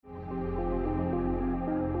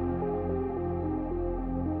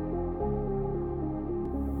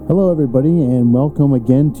Hello, everybody, and welcome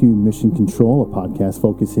again to Mission Control, a podcast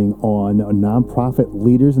focusing on nonprofit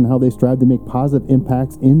leaders and how they strive to make positive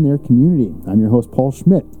impacts in their community. I'm your host, Paul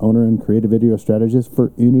Schmidt, owner and creative video strategist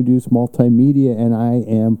for Introduce Multimedia, and I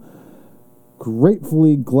am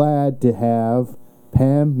gratefully glad to have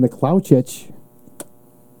Pam McLauchich,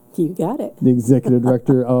 you got it, the executive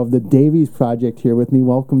director of the Davies Project, here with me.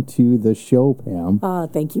 Welcome to the show, Pam.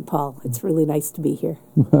 Thank you, Paul. It's really nice to be here.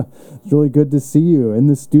 It's really good to see you in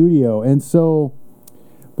the studio. And so,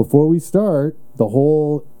 before we start the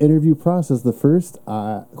whole interview process, the first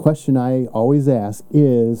question I always ask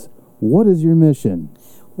is, what is your mission?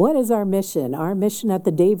 What is our mission? Our mission at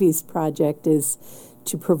the Davies Project is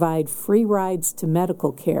to provide free rides to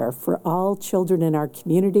medical care for all children in our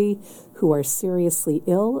community who are seriously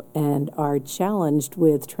ill and are challenged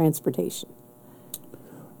with transportation.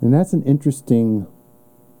 And that's an interesting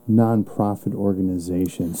nonprofit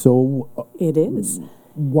organization. So it is.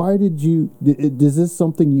 Why did you, is this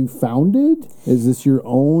something you founded? Is this your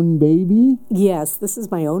own baby? Yes, this is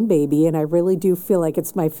my own baby, and I really do feel like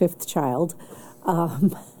it's my fifth child.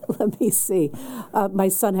 Let me see. My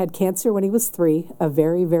son had cancer when he was 3, a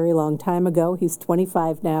very, very long time ago. He's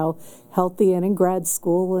 25 now, healthy and in grad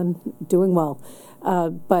school and doing well.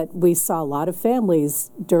 But we saw a lot of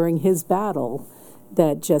families during his battle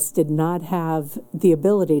that just did not have the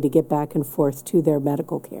ability to get back and forth to their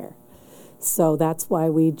medical care. So that's why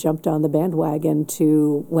we jumped on the bandwagon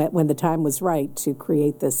to, when the time was right, to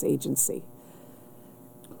create this agency.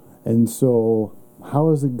 And so how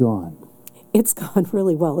has it gone? It's gone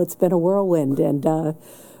really well. It's been a whirlwind, and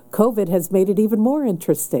COVID has made it even more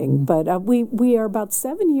interesting. Mm-hmm. But we are about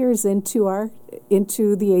 7 years into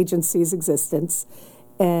the agency's existence,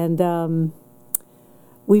 and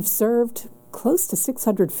we've served close to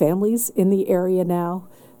 600 families in the area now,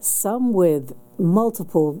 some with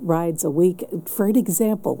multiple rides a week. For an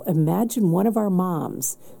example, imagine one of our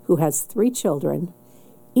moms who has 3 children.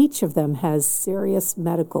 Each of them has serious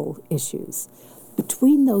medical issues.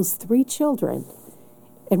 Between those 3 children,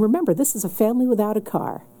 and remember, this is a family without a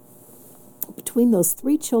car. Between those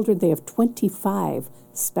 3 children, they have 25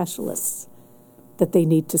 specialists that they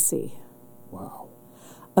need to see. Wow.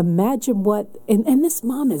 Imagine and this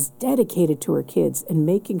mom is dedicated to her kids and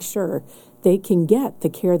making sure they can get the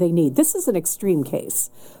care they need. This is an extreme case,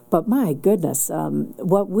 but my goodness,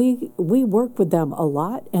 we work with them a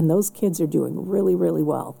lot, and those kids are doing really, really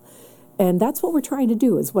well. And that's what we're trying to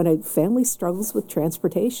do, is when a family struggles with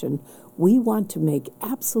transportation, we want to make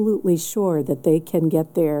absolutely sure that they can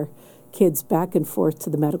get their kids back and forth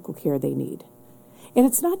to the medical care they need. And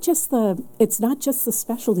it's not just the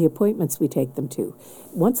specialty appointments we take them to.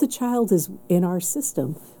 Once a child is in our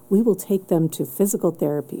system, we will take them to physical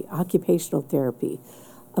therapy, occupational therapy,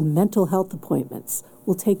 mental health appointments.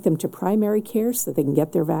 We'll take them to primary care so they can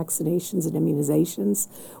get their vaccinations and immunizations.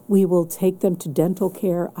 We will take them to dental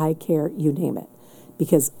care, eye care, you name it,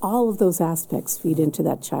 because all of those aspects feed into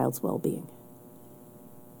that child's well-being.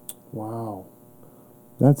 Wow.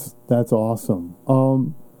 That's awesome.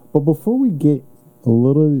 But before we get a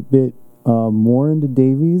little bit more into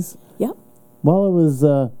Davies, yep. While I was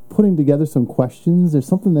putting together some questions, there's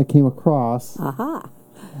something that came across. Aha.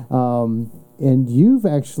 And you've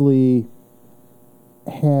actually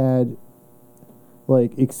had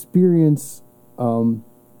experience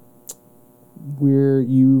where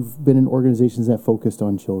you've been in organizations that focused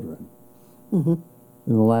on children in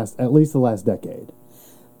at least the last decade.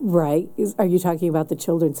 Right. Are you talking about the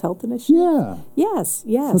Children's Health Initiative? Yeah. Yes.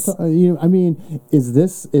 So,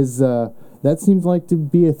 that seems like to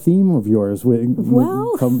be a theme of yours coming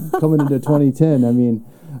into 2010. I mean,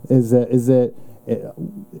 is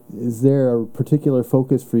there a particular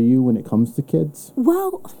focus for you when it comes to kids?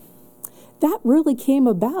 Well, that really came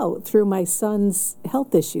about through my son's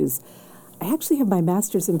health issues. I actually have my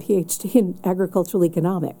master's and PhD in agricultural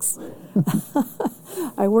economics.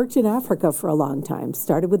 I worked in Africa for a long time,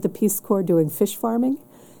 started with the Peace Corps doing fish farming,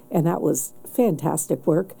 and that was fantastic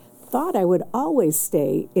work. Thought I would always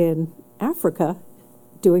stay in Africa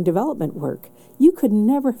doing development work. You could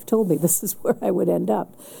never have told me this is where I would end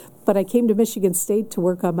up. But I came to Michigan State to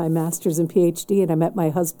work on my master's and PhD, and I met my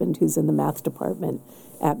husband, who's in the math department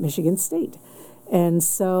at Michigan State. And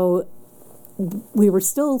so we were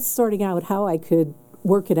still sorting out how I could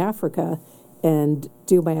work in Africa and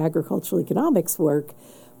do my agricultural economics work.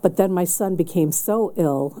 But then my son became so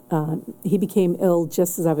ill. He became ill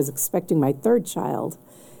just as I was expecting my 3rd child,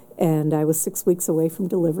 and I was 6 weeks away from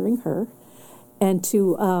delivering her. And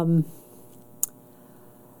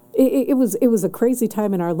it was a crazy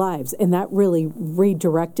time in our lives, and that really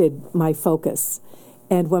redirected my focus.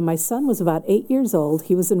 And when my son was about 8 years old,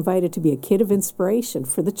 he was invited to be a kid of inspiration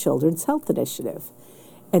for the Children's Health Initiative.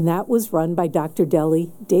 And that was run by Dr.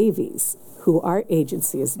 Deli Davies, who our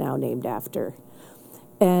agency is now named after.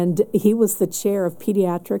 And he was the chair of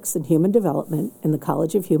pediatrics and human development in the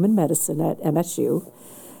College of Human Medicine at MSU.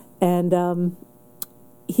 And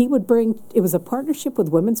he would bring, it was a partnership with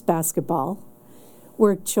women's basketball,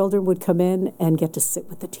 where children would come in and get to sit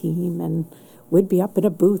with the team, and we'd be up in a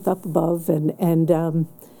booth up above. And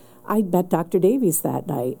I met Dr. Davies that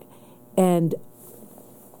night. And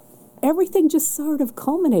everything just sort of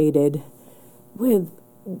culminated with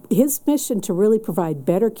his mission to really provide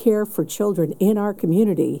better care for children in our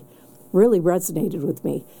community really resonated with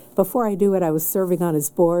me. Before I knew it, I was serving on his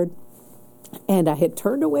board, and I had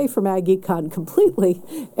turned away from AgEcon completely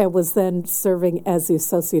and was then serving as the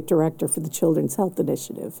associate director for the Children's Health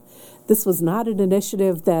Initiative. This was not an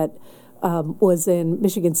initiative that was in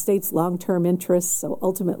Michigan State's long-term interests, so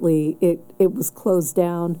ultimately it was closed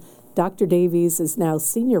down. Dr. Davies is now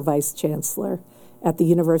senior vice chancellor at the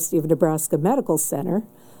University of Nebraska Medical Center.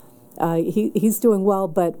 He's doing well,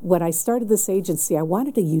 but when I started this agency, I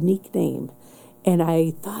wanted a unique name. And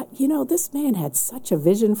I thought, this man had such a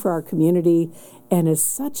vision for our community and is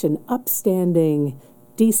such an upstanding,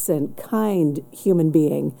 decent, kind human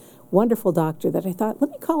being, wonderful doctor, that I thought,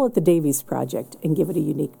 let me call it the Davies Project and give it a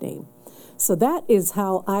unique name. So that is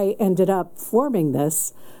how I ended up forming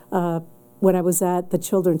this. When I was at the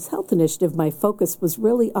Children's Health Initiative, my focus was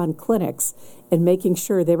really on clinics and making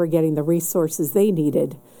sure they were getting the resources they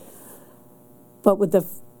needed. But with the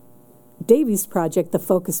Davies Project, the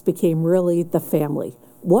focus became really the family.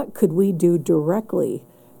 What could we do directly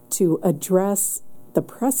to address the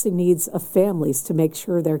pressing needs of families to make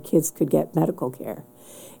sure their kids could get medical care?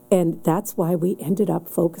 And that's why we ended up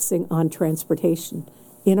focusing on transportation.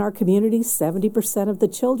 In our community, 70% of the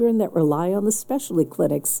children that rely on the specialty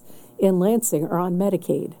clinics in Lansing are on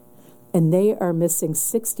Medicaid, and they are missing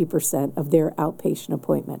 60% of their outpatient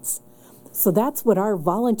appointments. So that's what our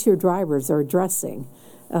volunteer drivers are addressing,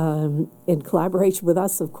 in collaboration with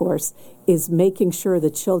us, of course, is making sure the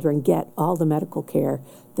children get all the medical care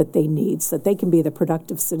that they need so that they can be the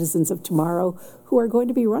productive citizens of tomorrow who are going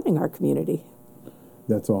to be running our community.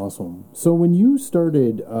 That's awesome. So when you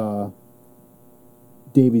started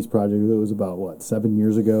Davies Project, it was about, 7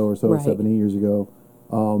 years ago or so, right. 7, 8 years ago.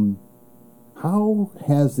 How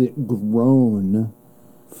has it grown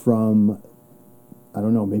from, I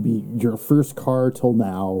don't know, maybe your first car till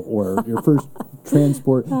now, or your first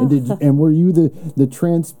transport? And were you the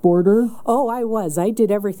transporter? Oh, I was. I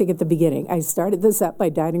did everything at the beginning. I started this at my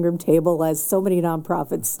dining room table, as so many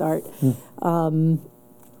nonprofits start.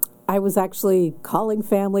 I was actually calling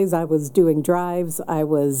families. I was doing drives. I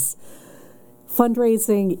was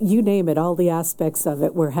fundraising. You name it. All the aspects of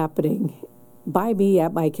it were happening by me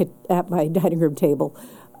at my dining room table.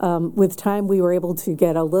 With time, we were able to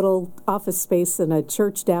get a little office space in a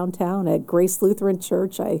church downtown at Grace Lutheran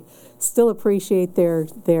Church. I still appreciate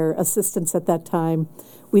their assistance at that time.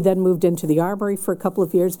 We then moved into the Armory for a couple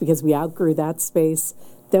of years because we outgrew that space.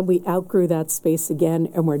 Then we outgrew that space again,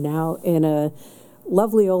 and we're now in a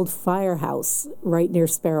lovely old firehouse right near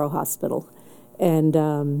Sparrow Hospital. And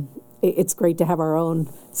it's great to have our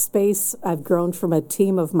own space. I've grown from a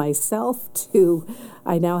team of myself to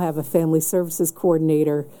I now have a family services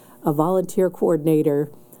coordinator, a volunteer coordinator.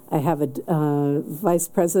 I have a vice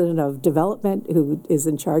president of development who is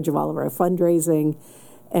in charge of all of our fundraising,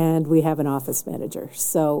 and we have an office manager.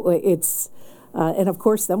 So it's, and of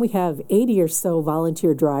course, then we have 80 or so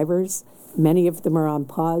volunteer drivers. Many of them are on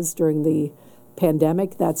pause during the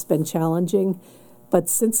pandemic. That's been challenging. But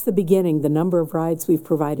since the beginning, the number of rides we've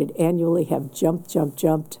provided annually have jumped.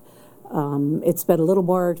 It's been a little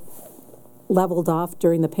more leveled off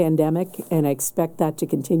during the pandemic, and I expect that to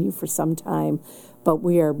continue for some time. But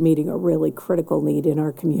we are meeting a really critical need in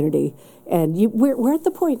our community. And we're at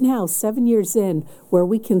the point now, 7 years in, where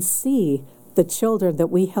we can see the children that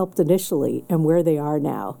we helped initially and where they are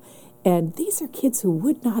now. And these are kids who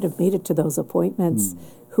would not have made it to those appointments,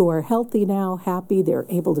 who are healthy now, happy, they're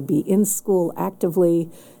able to be in school actively,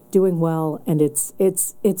 doing well, and it's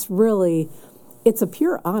really, it's a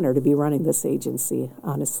pure honor to be running this agency,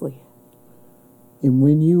 honestly. And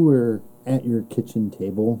when you were at your kitchen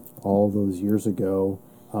table all those years ago,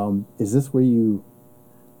 is this where you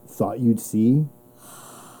thought you'd see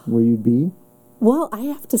where you'd be? Well, I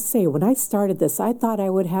have to say, when I started this, I thought I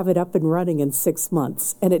would have it up and running in 6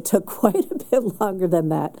 months, and it took quite a bit longer than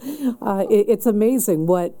that. It's amazing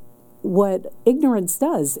what ignorance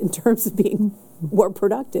does in terms of being more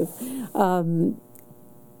productive.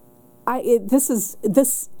 I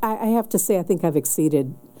have to say, I think I've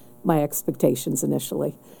exceeded my expectations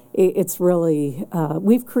initially. It's really,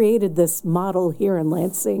 we've created this model here in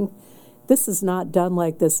Lansing. This is not done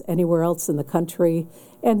like this anywhere else in the country,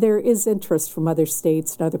 and there is interest from other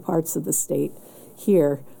states and other parts of the state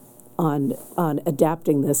here on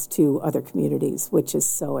adapting this to other communities, which is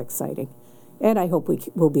so exciting. And I hope we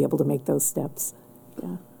will be able to make those steps.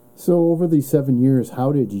 Yeah. So over these 7 years,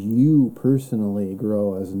 how did you personally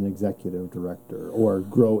grow as an executive director, or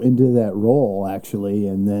grow into that role, actually?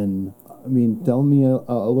 And then, I mean, tell me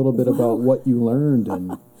a little bit about what you learned.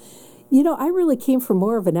 And I really came from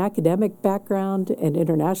more of an academic background and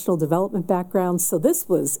international development background, so this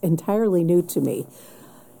was entirely new to me.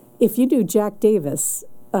 If you knew Jack Davis,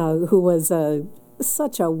 who was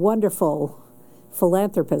such a wonderful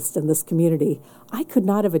philanthropist in this community, I could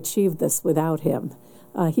not have achieved this without him.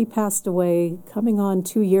 He passed away coming on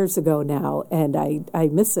 2 years ago now, and I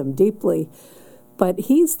miss him deeply. But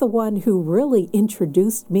he's the one who really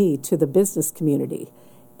introduced me to the business community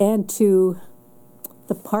and to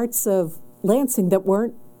the parts of Lansing that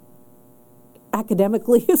weren't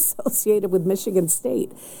academically associated with Michigan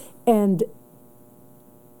State. And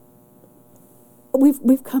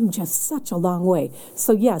we've come just such a long way.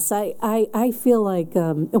 So yes, I feel like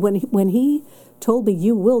when he told me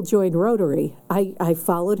you will join Rotary, I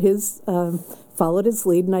followed his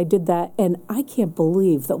lead, and I did that. And I can't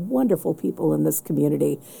believe the wonderful people in this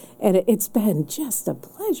community. And it's been just a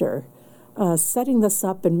pleasure setting this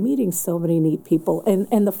up and meeting so many neat people.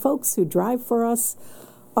 And the folks who drive for us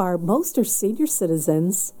most are senior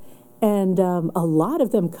citizens, and a lot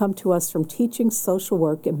of them come to us from teaching, social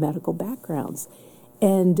work, and medical backgrounds.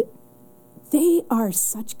 And they are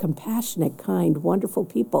such compassionate, kind, wonderful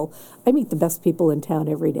people. I meet the best people in town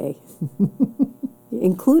every day,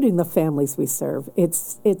 including the families we serve.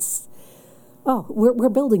 We're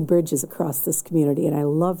building bridges across this community, and I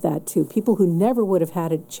love that too. People who never would have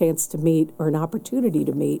had a chance to meet or an opportunity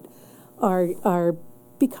to meet are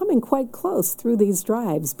becoming quite close through these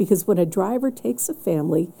drives, because when a driver takes a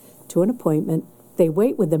family to an appointment, they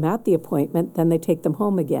wait with them at the appointment, then they take them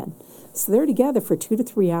home again. So they're together for 2 to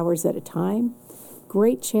 3 hours at a time.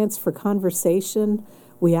 Great chance for conversation.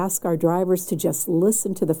 We ask our drivers to just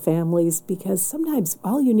listen to the families, because sometimes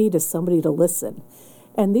all you need is somebody to listen.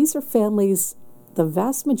 And these are families, the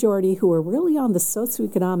vast majority, who are really on the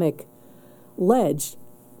socioeconomic ledge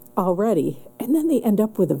already, and then they end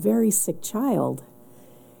up with a very sick child.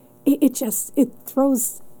 It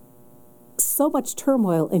throws so much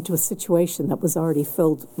turmoil into a situation that was already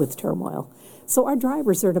filled with turmoil. So our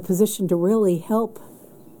drivers are in a position to really help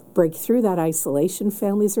break through that isolation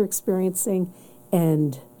families are experiencing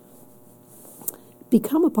and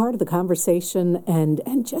become a part of the conversation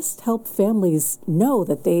and just help families know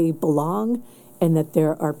that they belong and that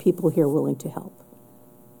there are people here willing to help.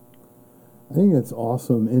 I think that's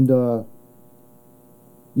awesome. And,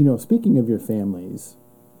 speaking of your families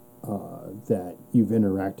that you've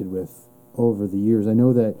interacted with over the years, I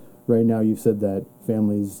know that right now you've said that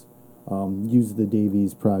families use the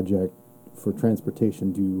Davies Project for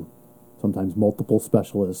transportation to sometimes multiple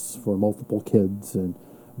specialists for multiple kids.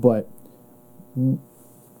 But I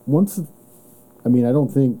don't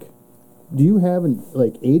think, do you have an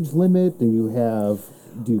age limit?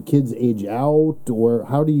 Do kids age out, or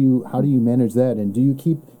how do you manage that? And do you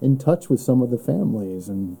keep in touch with some of the families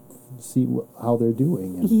and see how they're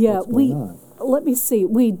doing and what's going on? Let me see.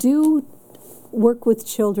 We do work with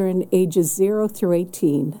children ages 0 through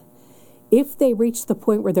 18. If they reach the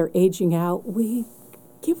point where they're aging out, we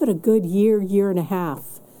give it a good year and a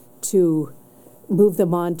half to move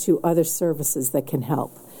them on to other services that can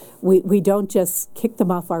help. We don't just kick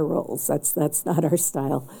them off our rolls. That's not our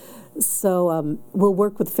style. So we'll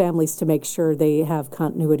work with families to make sure they have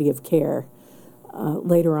continuity of care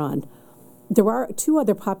later on. There are 2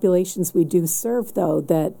 other populations we do serve, though,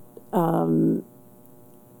 that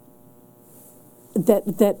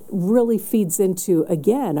really feeds into,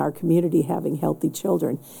 again, our community having healthy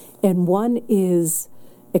children. And one is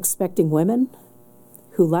expecting women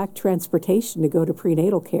who lack transportation to go to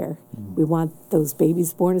prenatal care. Mm-hmm. We want those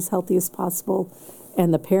babies born as healthy as possible,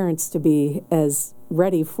 and the parents to be as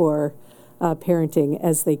ready for parenting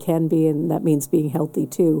as they can be, and that means being healthy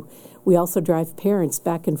too. We also drive parents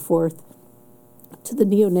back and forth to the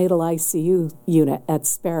neonatal ICU unit at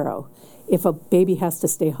Sparrow. If a baby has to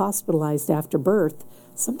stay hospitalized after birth,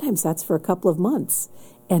 sometimes that's for a couple of months.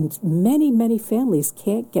 And many, many families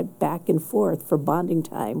can't get back and forth for bonding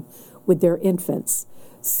time with their infants.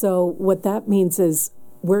 So what that means is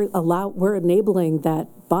we're enabling that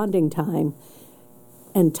bonding time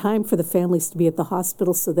and time for the families to be at the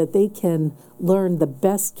hospital so that they can learn the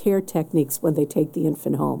best care techniques when they take the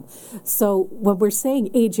infant home. So when we're saying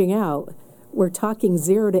aging out, we're talking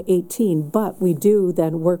 0 to 18, but we do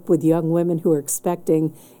then work with young women who are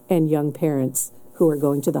expecting and young parents who are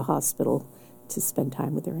going to the hospital to spend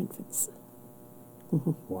time with their infants.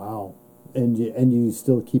 Mm-hmm. Wow. And you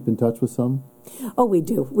still keep in touch with some? Oh, we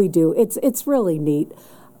do. It's really neat.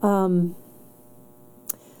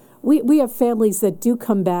 We have families that do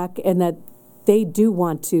come back and that they do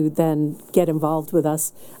want to then get involved with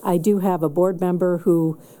us. I do have a board member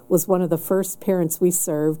who was one of the first parents we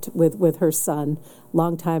served with her son a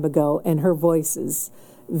long time ago, and her voice is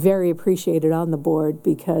very appreciated on the board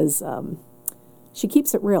because she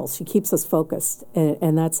keeps it real. She keeps us focused,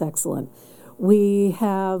 and that's excellent. We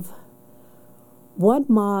have one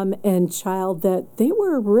mom and child that they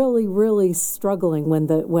were really, really struggling when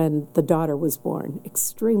the daughter was born,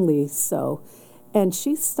 extremely so. And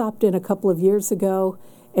she stopped in a couple of years ago,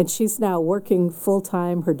 and she's now working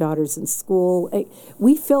full-time. Her daughter's in school.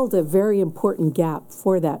 We filled a very important gap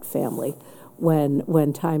for that family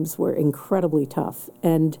when times were incredibly tough.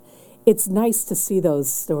 And it's nice to see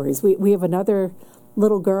those stories. We have another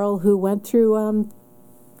little girl who went through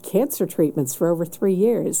cancer treatments for over 3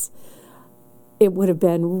 years. It would have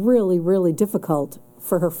been really, really difficult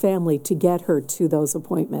for her family to get her to those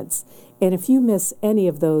appointments. And if you miss any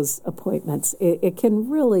of those appointments, it can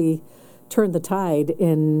really turn the tide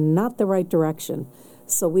in not the right direction.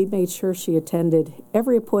 So we made sure she attended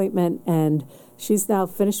every appointment, and she's now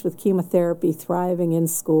finished with chemotherapy, thriving in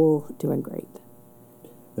school, doing great.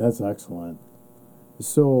 That's excellent.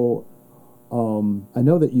 So I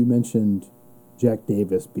know that you mentioned Jack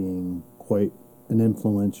Davis being quite an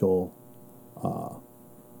influential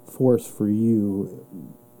force for you.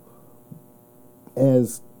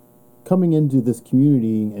 As coming into this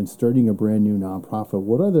community and starting a brand new nonprofit,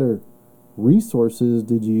 what other resources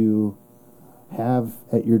did you have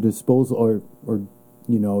at your disposal, or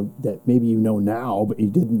you know, that maybe you know now but you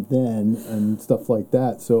didn't then, and stuff like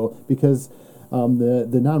that? So because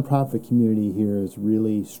the nonprofit community here is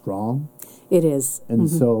really strong. It is. And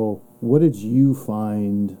so what did you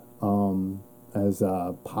find as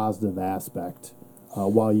a positive aspect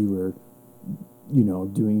while you were, you know,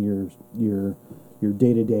 doing your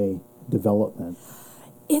day-to-day development?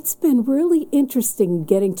 It's been really interesting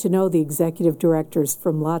getting to know the executive directors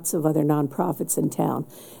from lots of other nonprofits in town.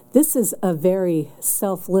 This is a very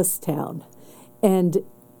selfless town, and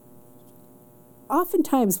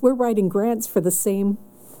oftentimes we're writing grants for the same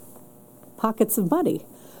pockets of money,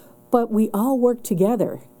 but we all work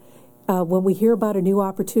together. When we hear about a new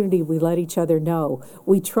opportunity, we let each other know.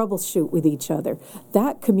 We troubleshoot with each other.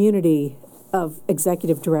 That community of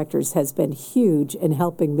executive directors has been huge in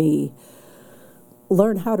helping me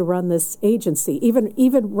learn how to run this agency.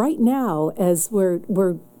 Even right now, as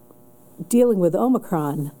we're dealing with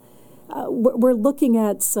Omicron, we're looking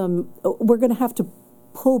at we're going to have to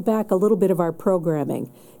pull back a little bit of our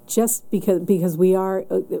programming, just because we are,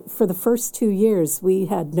 for the first 2 years, we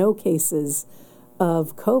had no cases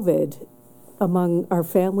of COVID among our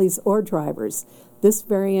families or drivers. This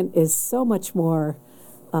variant is so much more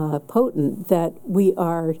potent that we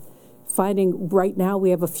are finding right now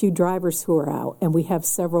we have a few drivers who are out, and we have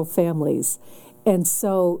several families. And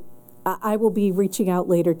so I will be reaching out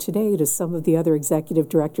later today to some of the other executive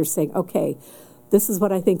directors saying, okay, this is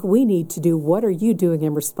what I think we need to do. What are you doing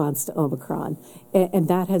in response to Omicron? And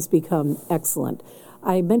that has become excellent.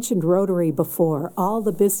 I mentioned Rotary before. All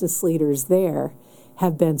the business leaders there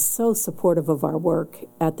have been so supportive of our work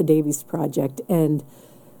at the Davies Project. And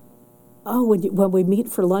when we meet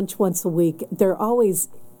for lunch once a week,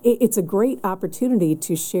 it's a great opportunity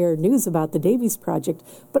to share news about the Davies Project,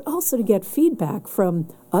 but also to get feedback from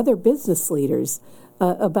other business leaders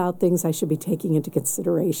about things I should be taking into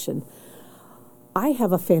consideration. I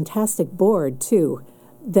have a fantastic board, too,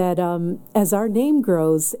 that as our name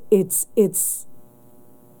grows, it's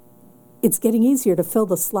getting easier to fill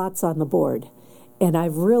the slots on the board. And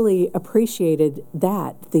I've really appreciated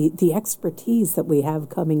that, the expertise that we have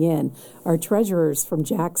coming in. Our treasurer's from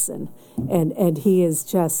Jackson, and he is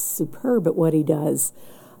just superb at what he does.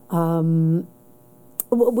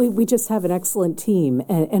 We just have an excellent team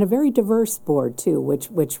and a very diverse board too,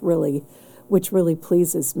 which really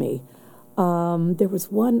pleases me. There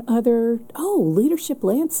was one other, Leadership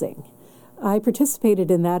Lansing. I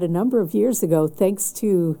participated in that a number of years ago, thanks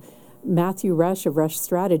to Matthew Rush of Rush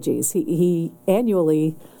Strategies. He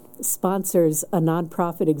annually sponsors a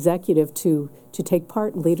nonprofit executive to take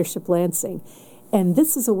part in Leadership Lansing. And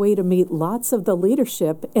this is a way to meet lots of the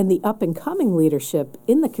leadership and the up-and-coming leadership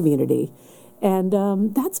in the community. And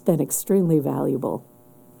that's been extremely valuable.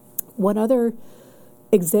 One other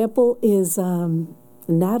example is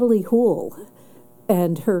Natalie Houle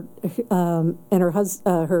and her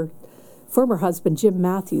former husband Jim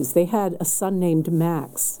Matthews. They had a son named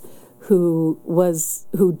Max,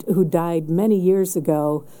 who died many years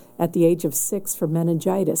ago at the age of 6 from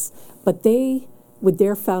meningitis. But they, with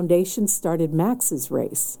their foundation, started Max's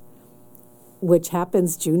Race, which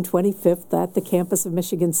happens June 25th at the campus of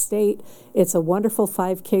Michigan State. It's a wonderful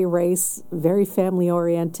 5K race, very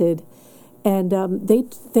family-oriented. And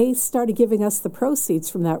they started giving us the proceeds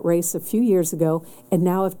from that race a few years ago, and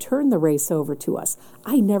now have turned the race over to us.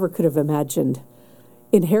 I never could have imagined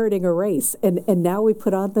inheriting a race. And now we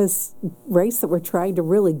put on this race that we're trying to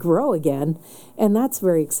really grow again, and that's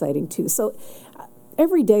very exciting too. So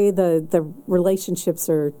every day the relationships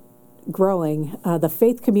are growing. The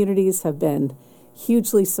faith communities have been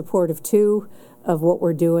hugely supportive too of what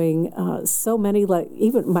we're doing. So many, like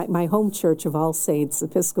even my home church of All Saints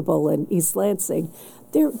Episcopal in East Lansing,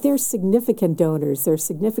 they're significant donors. They're a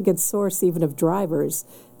significant source even of drivers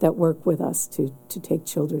that work with us to take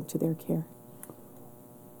children to their care.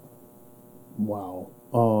 Wow.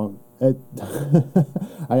 I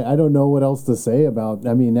don't know what else to say about.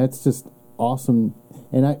 I mean, that's just awesome.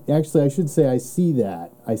 And I should say I see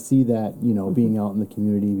that, being out in the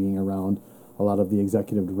community, being around a lot of the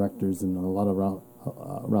executive directors and around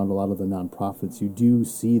a lot of the nonprofits. You do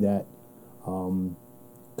see that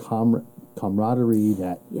camaraderie,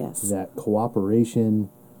 that cooperation,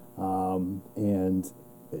 and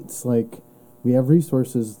it's like we have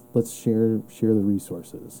resources. Let's share the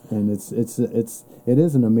resources, and it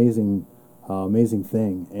is an amazing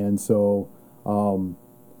thing. And so,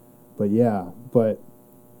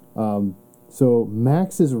 so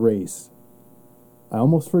Max's Race, I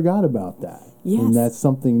almost forgot about that. Yes. And that's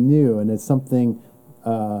something new, and it's something,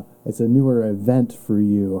 it's a newer event for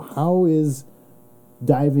you. How is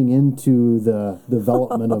diving into the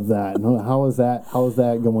development of that? And how is that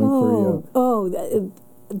going for you?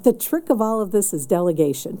 The trick of all of this is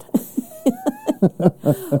delegation.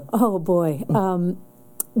 Oh, boy.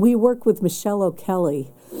 We work with Michelle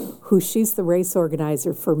O'Kelly, she's the race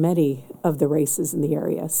organizer for many of the races in the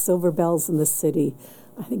area. Silver Bells in the City,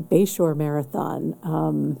 I think Bayshore Marathon.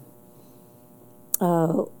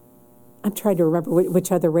 I'm trying to remember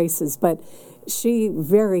which other races, but she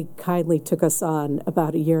very kindly took us on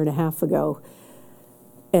about 1.5 years ago,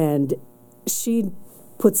 and she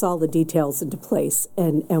puts all the details into place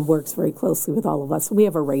and works very closely with all of us. We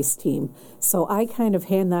have a race team, so I kind of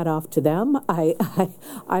hand that off to them. I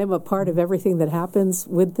am a part of everything that happens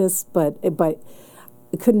with this, but I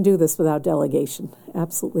couldn't do this without delegation.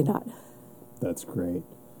 Absolutely not. That's great.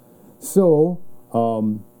 So,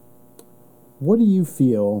 what do you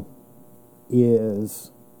feel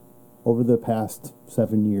is, over the past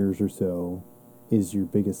 7 years or so, is your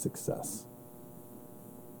biggest success?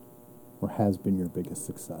 Or has been your biggest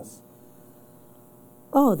success?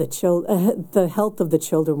 Oh, the health of the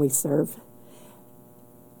children we serve.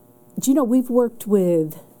 Do you know,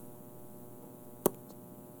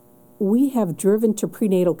 we have driven to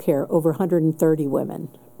prenatal care over 130 women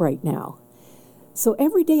right now. So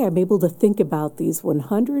every day I'm able to think about these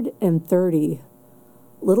 130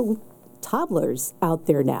 little toddlers out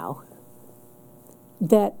there now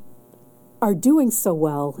that are doing so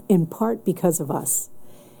well in part because of us.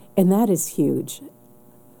 And that is huge.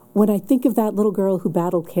 When I think of that little girl who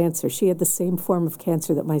battled cancer, she had the same form of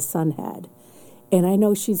cancer that my son had. And I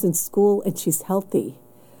know she's in school and she's healthy.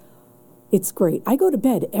 It's great. I go to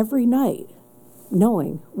bed every night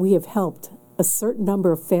knowing we have helped a certain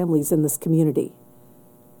number of families in this community.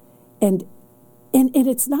 And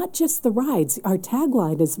it's not just the rides. Our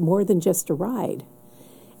tagline is more than just a ride.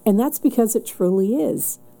 And that's because it truly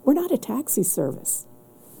is. We're not a taxi service.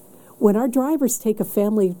 When our drivers take a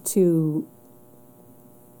family to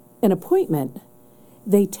an appointment,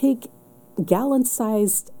 they take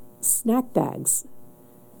gallon-sized snack bags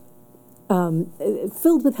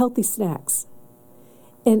filled with healthy snacks.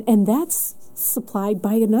 And that's supplied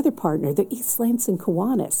by another partner, the East Lansing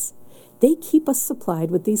Kiwanis. They keep us supplied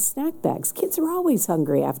with these snack bags. Kids are always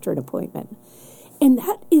hungry after an appointment. And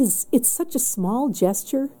it's such a small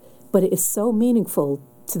gesture, but it is so meaningful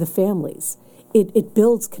to the families. It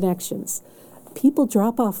builds connections. People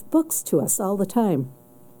drop off books to us all the time.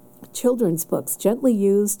 Children's books, gently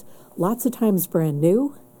used, lots of times brand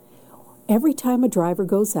new. Every time a driver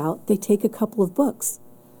goes out, they take a couple of books.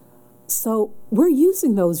 So we're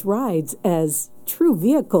using those rides as true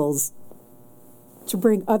vehicles to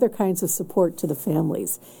bring other kinds of support to the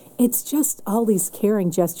families. It's just all these caring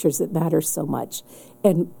gestures that matter so much.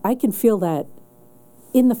 And I can feel that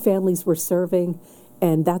in the families we're serving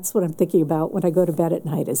And that's what I'm thinking about when I go to bed at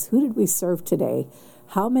night is who did we serve today?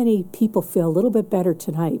 How many people feel a little bit better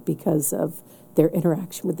tonight because of their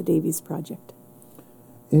interaction with the Davies Project?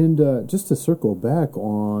 And just to circle back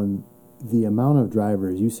on the amount of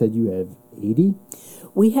drivers, you said you have 80?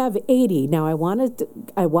 We have 80. Now, I want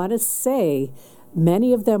to say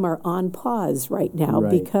many of them are on pause right now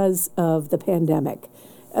because of the pandemic.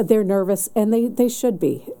 They're nervous, and they should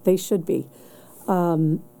be. They should be.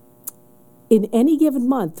 In any given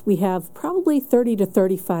month, we have probably 30 to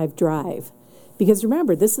 35 drive. Because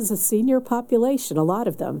remember, this is a senior population, a lot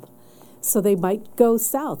of them. So they might go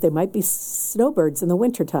south. They might be snowbirds in the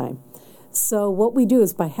wintertime. So what we do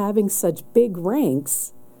is by having such big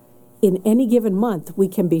ranks, in any given month, we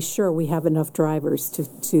can be sure we have enough drivers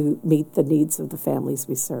to meet the needs of the families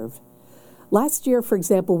we serve. Last year, for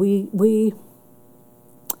example, we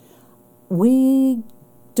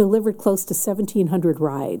delivered close to 1,700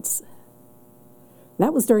 rides.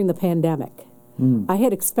 That was during the pandemic. I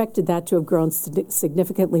had expected that to have grown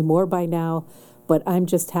significantly more by now, but I'm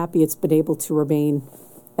just happy it's been able to remain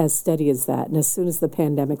as steady as that. And as soon as the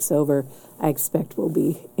pandemic's over, I expect we'll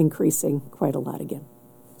be increasing quite a lot again.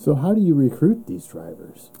 So how do you recruit these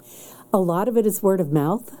drivers? A lot of it is word of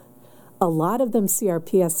mouth. A lot of them see our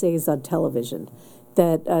PSAs on television.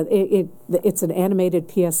 That it's an animated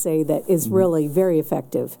PSA that is really very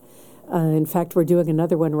effective. In fact, we're doing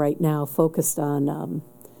another one right now focused on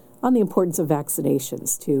the importance of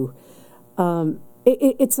vaccinations too.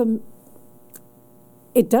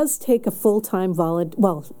 It does take a full-time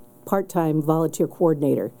part-time volunteer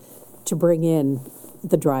coordinator to bring in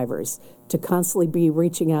the drivers, to constantly be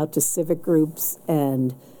reaching out to civic groups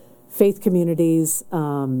and faith communities.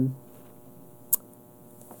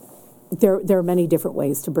 There are many different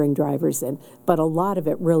ways to bring drivers in, but a lot of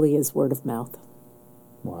it really is word of mouth.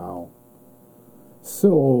 Wow.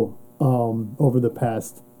 So, over the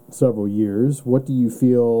past several years, what do you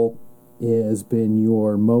feel has been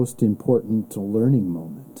your most important learning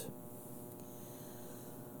moment?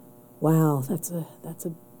 Wow, that's a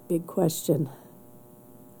big question.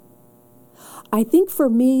 I think for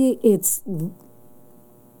me, it's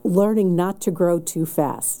learning not to grow too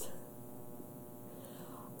fast.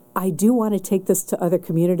 I do want to take this to other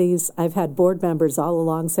communities. I've had board members all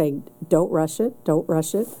along saying, "Don't rush it. Don't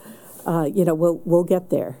rush it. We'll get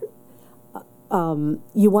there."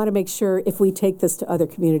 You want to make sure if we take this to other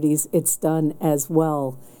communities, it's done as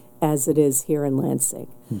well as it is here in Lansing.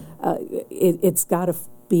 It's got to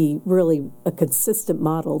be really a consistent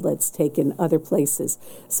model that's taken other places.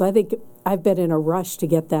 So I think I've been in a rush to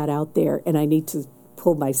get that out there, and I need to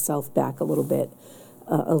pull myself back a little bit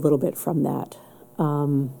from that.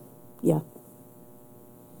 Yeah.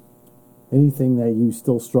 Anything that you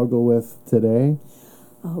still struggle with today?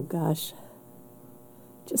 Oh, gosh.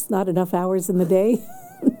 Just not enough hours in the day.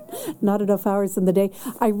 Not enough hours in the day.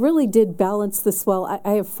 I really did balance this well.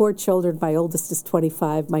 I have 4 children. My oldest is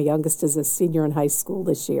 25. My youngest is a senior in high school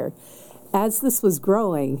this year. As this was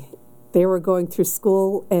growing, they were going through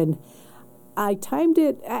school, and I timed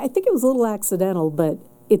it. I think it was a little accidental, but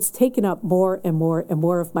it's taken up more and more and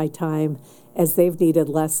more of my time as they've needed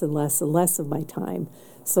less and less and less of my time.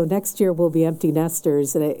 So next year we'll be empty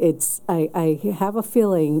nesters, and I have a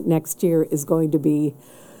feeling next year is going to be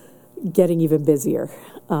getting even busier.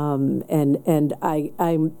 And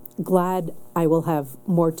I'm glad I will have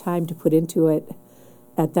more time to put into it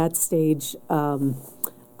at that stage.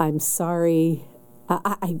 I'm sorry.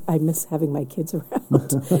 I miss having my kids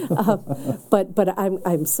around. But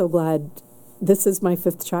I'm so glad. This is my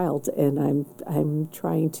 5th child, and I'm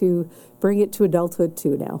trying to bring it to adulthood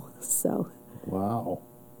too now. So. Wow.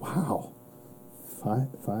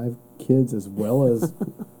 5 kids as well as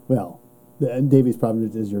and Davies probably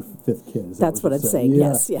is your 5th kid. That's what I'm saying.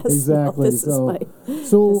 Yeah, yes. Exactly. No, this is my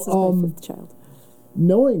 5th child.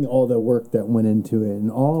 Knowing all the work that went into it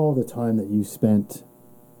and all the time that you spent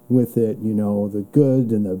with it, the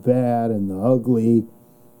good and the bad and the ugly.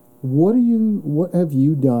 What have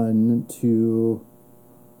you done to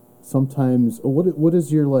sometimes, what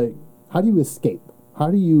is your, how do you escape? How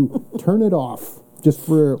do you turn it off just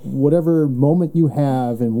for whatever moment you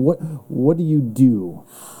have, and what do you do?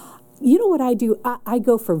 You know what I do? I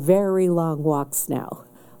go for very long walks now.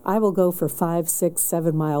 I will go for 5, 6,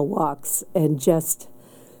 7 mile walks and just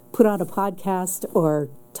put on a podcast or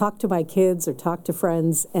talk to my kids or talk to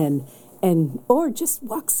friends or just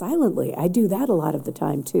walk silently. I do that a lot of the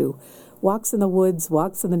time too. Walks in the woods,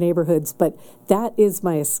 walks in the neighborhoods, but that is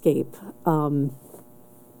my escape. Wow.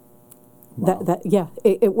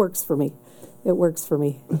 It works for me. It works for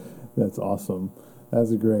me. That's awesome.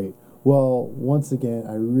 That's great. Well, once again,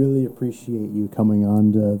 I really appreciate you coming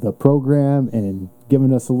on to the program and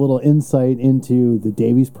giving us a little insight into the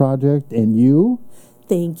Davies Project and you.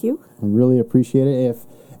 Thank you. I really appreciate it.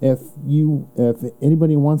 If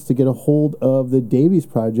anybody wants to get a hold of the Davies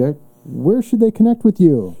Project, where should they connect with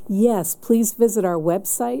you? Yes, please visit our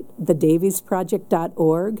website,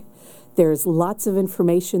 thedaviesproject.org. There's lots of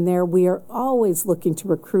information there. We are always looking to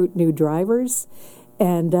recruit new drivers,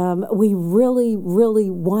 and we really, really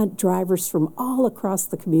want drivers from all across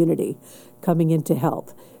the community coming in to help,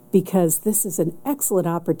 because this is an excellent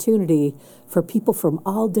opportunity for people from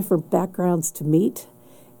all different backgrounds to meet.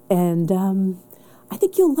 And I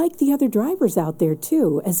think you'll like the other drivers out there,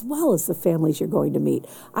 too, as well as the families you're going to meet.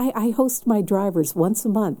 I host my drivers once a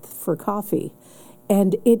month for coffee,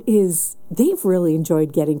 and they've really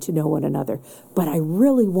enjoyed getting to know one another. But I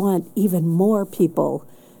really want even more people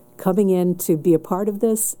coming in to be a part of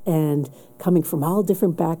this and coming from all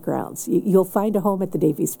different backgrounds. You'll find a home at the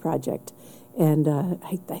Davies Project, and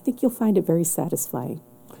I think you'll find it very satisfying.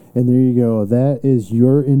 And there you go. That is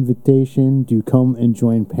your invitation to come and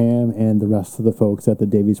join Pam and the rest of the folks at the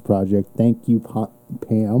Davies Project. Thank you,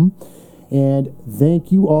 Pam. And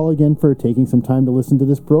thank you all again for taking some time to listen to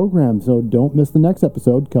this program. So don't miss the next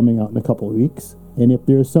episode coming out in a couple of weeks. And if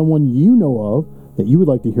there's someone you know of that you would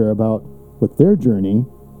like to hear about with their journey,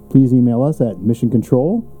 please email us at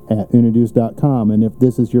missioncontrol@unaduce.com. And if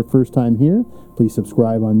this is your first time here, please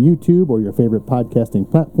subscribe on YouTube or your favorite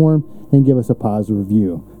podcasting platform and give us a positive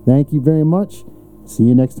review. Thank you very much. See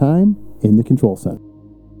you next time in the Control Center.